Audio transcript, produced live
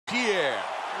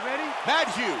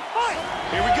Matt Hughes.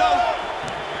 Here we go.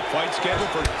 Fight scheduled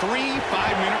for 3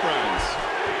 5-minute rounds.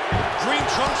 Green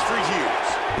trunks for Hughes.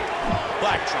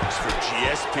 Black trunks for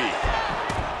GSP.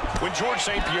 When George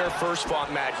St. Pierre first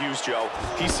fought Matt Hughes, Joe,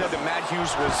 he said that Matt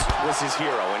Hughes was his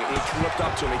hero, and he looked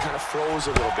up to him. He kind of froze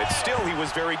a little bit. Still, he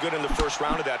was very good in the first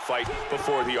round of that fight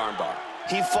before the armbar.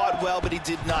 He fought well, but he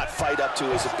did not fight up to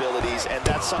his abilities, and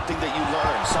that's something that you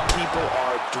learn. Some people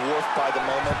are dwarfed by the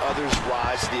moment, others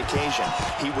rise to the occasion.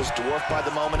 He was dwarfed by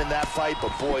the moment in that fight, but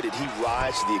boy, did he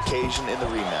rise to the occasion in the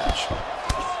rematch.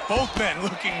 Both men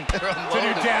looking to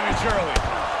do damage early.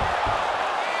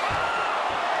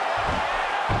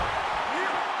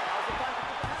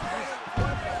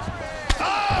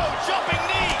 Oh, jumping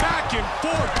knee! Back and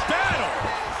forth battle.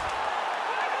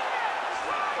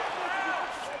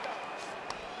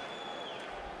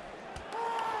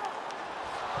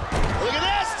 Look at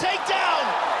this, takedown!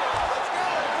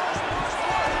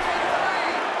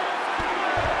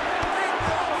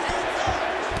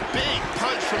 Big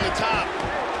punch from the top.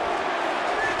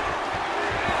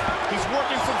 He's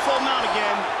working from full mount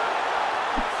again.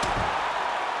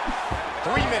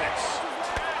 3 minutes.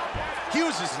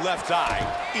 Hughes' left eye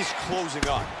is closing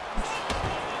up.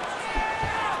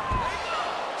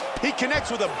 He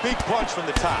connects with a big punch from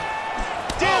the top.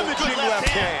 Damaging left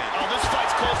hand. Oh, this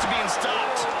fight's close to being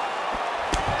stopped.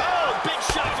 Oh, big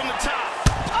shot from the top.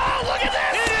 Oh, look at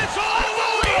this! It is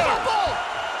unbelievable!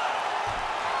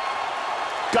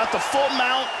 Got the full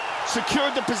mount,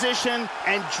 secured the position,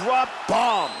 and dropped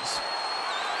bombs.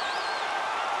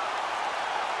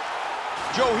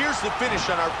 Joe, here's the finish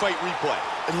on our fight replay.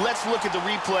 And let's look at the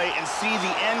replay and see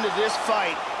the end of this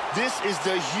fight. This is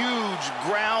the huge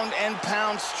ground and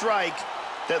pound strike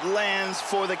that lands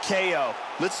for the KO.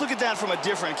 Let's look at that from a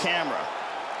different camera.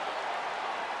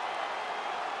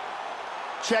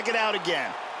 Check it out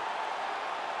again.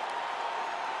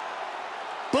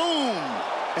 Boom!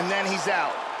 And then he's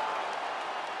out.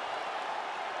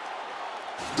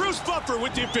 Bruce Buffer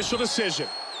with the official decision.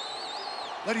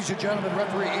 Ladies and gentlemen,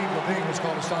 referee Eve Levine has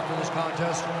called a stop to this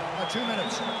contest at 2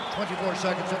 minutes, 24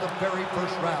 seconds of the very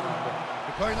first round.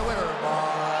 Declaring the winner by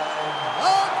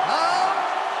knockout,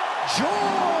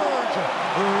 George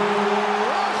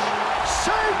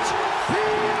St.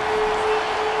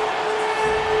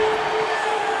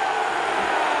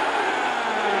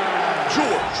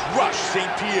 George Rush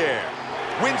St. Pierre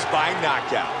wins by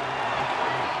knockout.